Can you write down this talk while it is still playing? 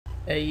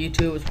Hey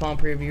YouTube, it's Palm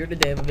Pre Reviewer.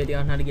 Today I have a video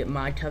on how to get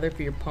MyTether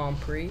for your Palm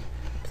Pre.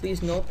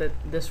 Please note that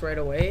this right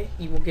away,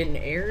 you will get an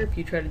error if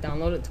you try to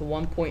download it to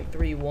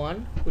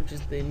 1.31, which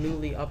is the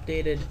newly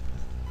updated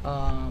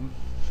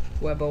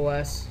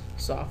WebOS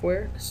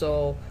software.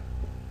 So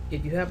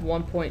if you have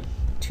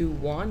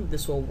 1.21,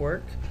 this will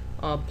work.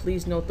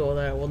 Please note though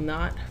that it will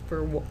not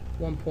for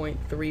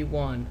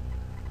 1.31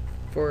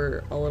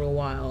 for a little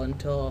while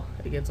until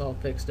it gets all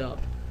fixed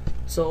up.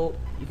 So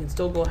you can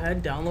still go ahead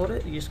and download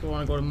it. You just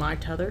want to go to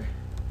mytether.net.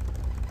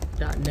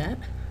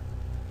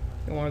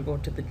 You want to go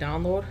to the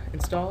download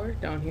installer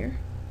down here.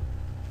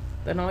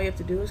 Then all you have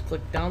to do is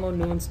click download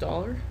new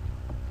installer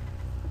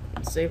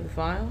and save the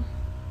file.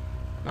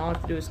 And all I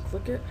have to do is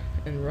click it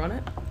and run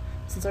it.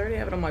 Since I already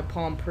have it on my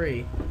Palm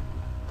Pre,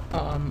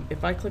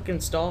 if I click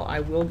install, I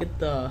will get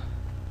the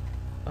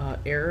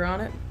error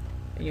on it,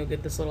 and you'll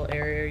get this little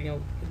area.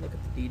 You can look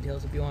at the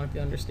details if you want, if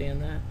you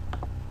understand that.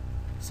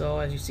 So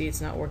as you see,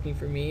 it's not working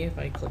for me. If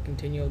I click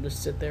continue, it'll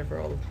just sit there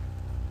for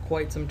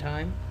quite some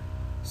time.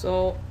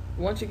 So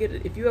once you get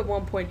it, if you have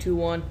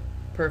 1.21,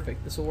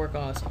 perfect, this will work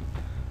awesome.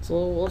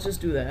 So let's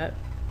just do that.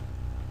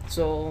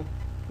 So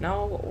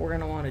now what we're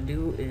gonna want to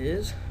do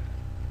is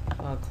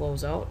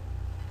close out,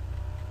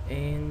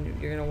 and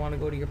you're gonna want to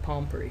go to your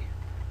Palm Pre.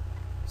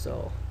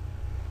 So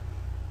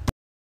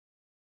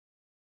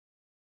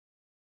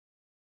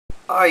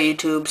alright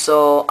YouTube,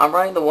 so I'm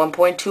running the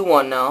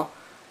 1.21 now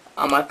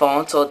on my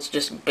phone, so it's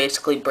just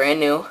basically brand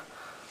new.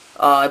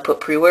 I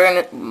put Preware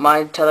and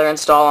MyTether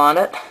install on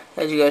it,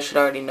 as you guys should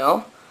already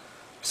know.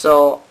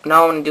 So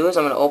now what I'm going to do is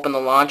I'm going to open the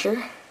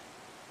launcher,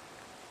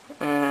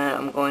 and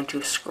I'm going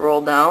to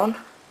scroll down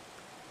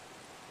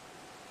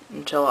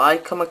until I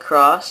come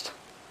across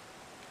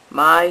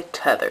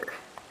MyTether.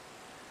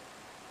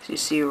 So you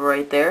see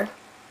right there,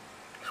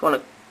 just want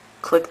to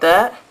click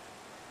that.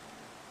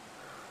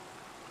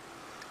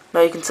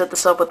 Now you can set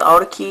this up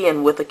without a key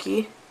and with a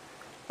key.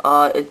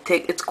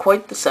 It's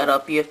quite the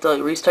setup. You have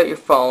to restart your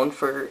phone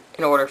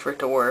in order for it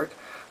to work.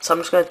 So I'm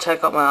just going to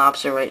check out my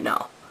option right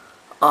now.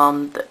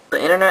 The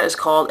internet is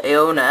called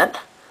AONet,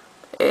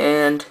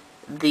 and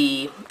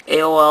the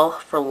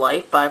AOL for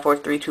life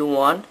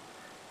 54321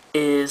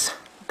 is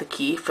the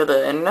key for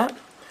the internet.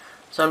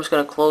 So I'm just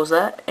going to close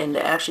that, and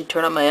to actually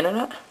turn on my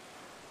internet,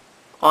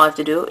 all I have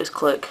to do is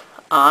click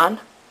on,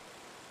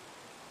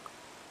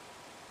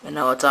 and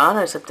now it's on.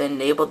 I just have to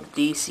enable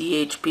the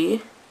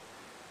DCHP,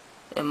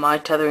 and my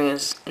tethering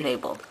is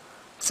enabled.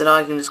 So now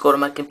I can just go to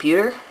my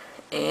computer,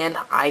 and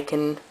I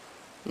can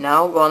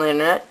now go on the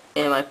internet,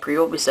 and my Pre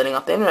will be setting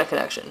up the internet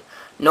connection.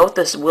 Note,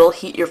 this will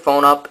heat your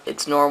phone up.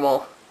 It's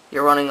normal.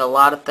 You're running a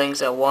lot of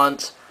things at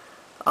once,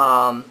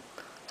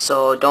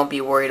 so don't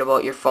be worried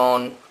about your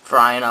phone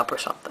frying up or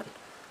something.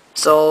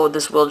 So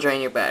this will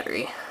drain your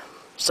battery.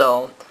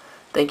 So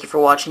thank you for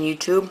watching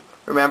YouTube.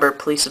 Remember,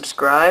 please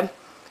subscribe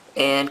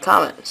and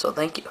comment. So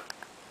thank you.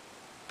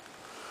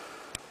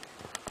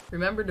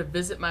 Remember to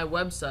visit my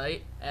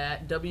website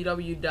at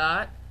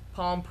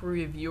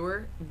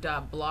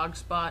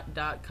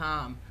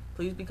www.palmprereviewer.blogspot.com.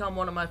 Please become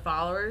one of my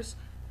followers,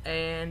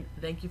 and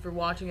thank you for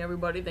watching,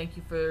 everybody. Thank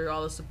you for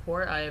all the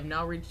support. I have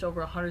now reached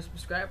over 100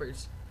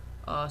 subscribers,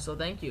 so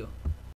thank you.